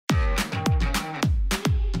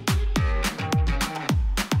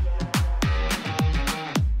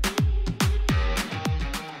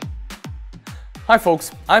Hi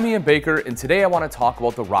folks, I'm Ian Baker, and today I want to talk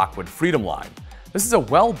about the Rockwood Freedom line. This is a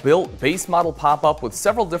well-built base model pop-up with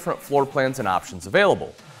several different floor plans and options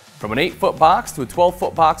available. From an 8-foot box to a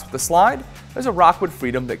 12-foot box with a slide, there's a Rockwood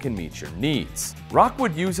Freedom that can meet your needs.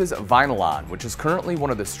 Rockwood uses Vinylon, which is currently one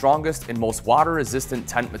of the strongest and most water-resistant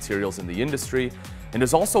tent materials in the industry, and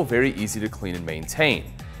is also very easy to clean and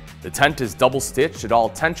maintain. The tent is double-stitched at all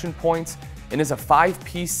tension points and is a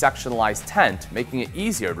 5-piece sectionalized tent, making it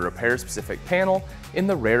easier to repair a specific panel in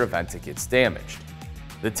the rare event it gets damaged.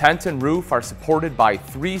 The tent and roof are supported by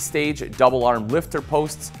 3-stage double-arm lifter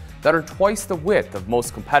posts that are twice the width of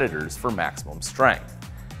most competitors for maximum strength.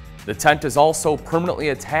 The tent is also permanently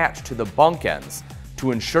attached to the bunk ends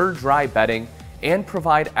to ensure dry bedding and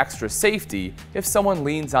provide extra safety if someone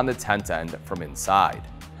leans on the tent end from inside.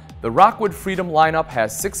 The Rockwood Freedom lineup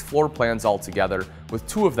has 6 floor plans altogether, with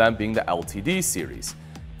 2 of them being the LTD series.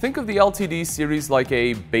 Think of the LTD series like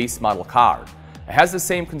a base model car. It has the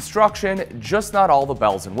same construction, just not all the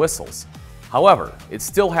bells and whistles. However, it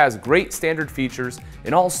still has great standard features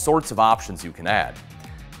and all sorts of options you can add.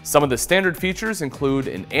 Some of the standard features include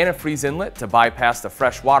an antifreeze inlet to bypass the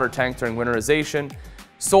fresh water tank during winterization,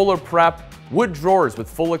 solar prep, wood drawers with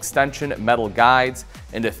full extension metal guides,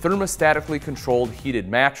 and a thermostatically controlled heated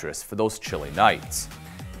mattress for those chilly nights.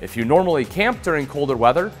 If you normally camp during colder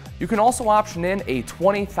weather, you can also option in a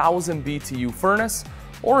 20,000 BTU furnace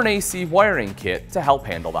or an AC wiring kit to help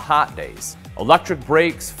handle the hot days. Electric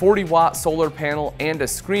brakes, 40-watt solar panel, and a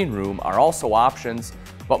screen room are also options,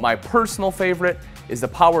 but my personal favorite is the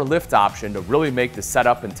power lift option to really make the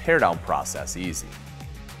setup and teardown process easy.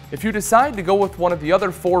 If you decide to go with one of the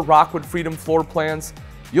other 4 Rockwood Freedom floor plans,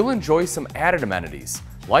 you'll enjoy some added amenities,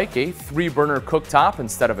 like a 3-burner cooktop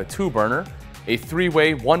instead of a 2-burner, a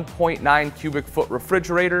 3-way 1.9 cubic foot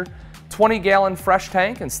refrigerator, 20-gallon fresh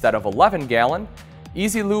tank instead of 11-gallon,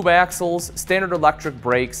 easy lube axles, standard electric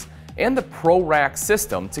brakes, and the Pro Rack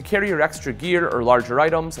system to carry your extra gear or larger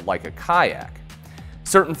items like a kayak.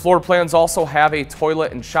 Certain floor plans also have a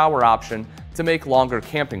toilet and shower option to make longer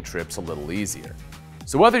camping trips a little easier.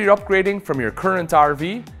 So whether you're upgrading from your current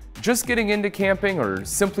RV, just getting into camping, or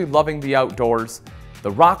simply loving the outdoors,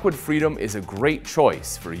 the Rockwood Freedom is a great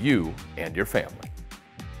choice for you and your family.